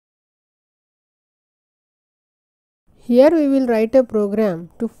Here we will write a program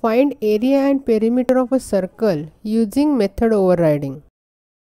to find area and perimeter of a circle using method overriding.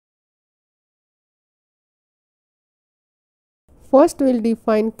 First we will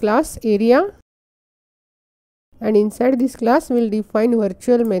define class area, and inside this class we will define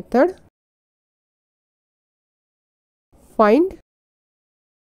virtual method find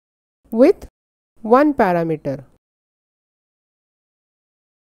with one parameter.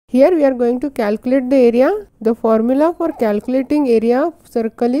 Here we are going to calculate the area. The formula for calculating area of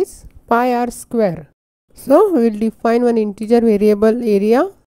circle is pi r square. So we will define one integer variable area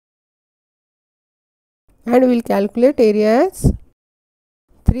and we will calculate area as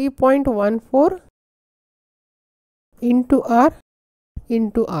 3.14 into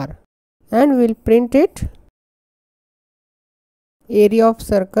r and we will print it area of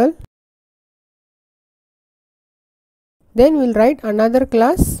circle. Then we will write another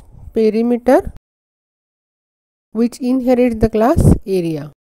class perimeter which inherits the class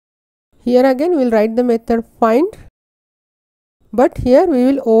area. Here again we will write the method find, but here we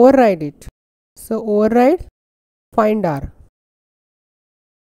will override it. So override find r.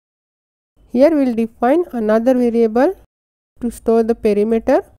 Here we will define another variable to store the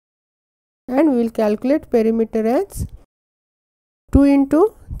perimeter and we will calculate perimeter as 2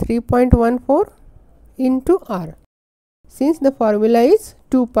 into 3.14 into r, since the formula is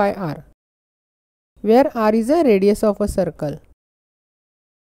 2 pi r, where r is a radius of a circle.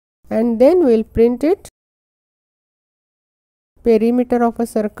 And then we will print it perimeter of a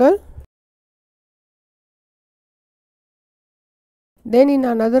circle. Then in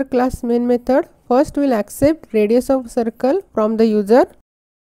another class main method, first we will accept radius of circle from the user.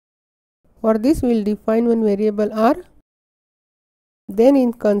 For this we will define one variable r. Then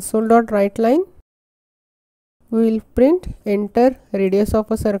in console.writeLine we will print enter radius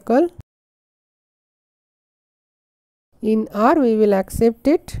of a circle. In r we will accept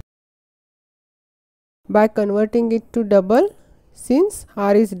it by converting it to double, since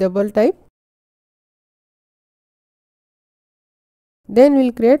r is double type. Then we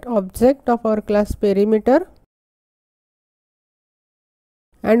will create object of our class perimeter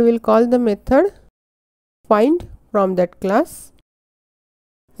and we will call the method find from that class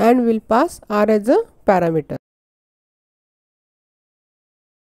and we will pass r as a parameter.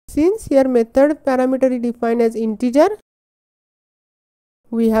 Since here method parameter is defined as integer,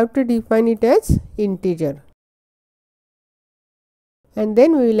 we have to define it as integer. And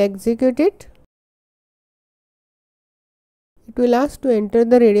then we will execute it. It will ask to enter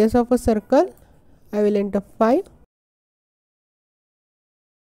the radius of a circle. I will enter 5.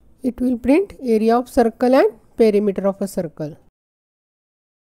 It will print area of circle and perimeter of a circle.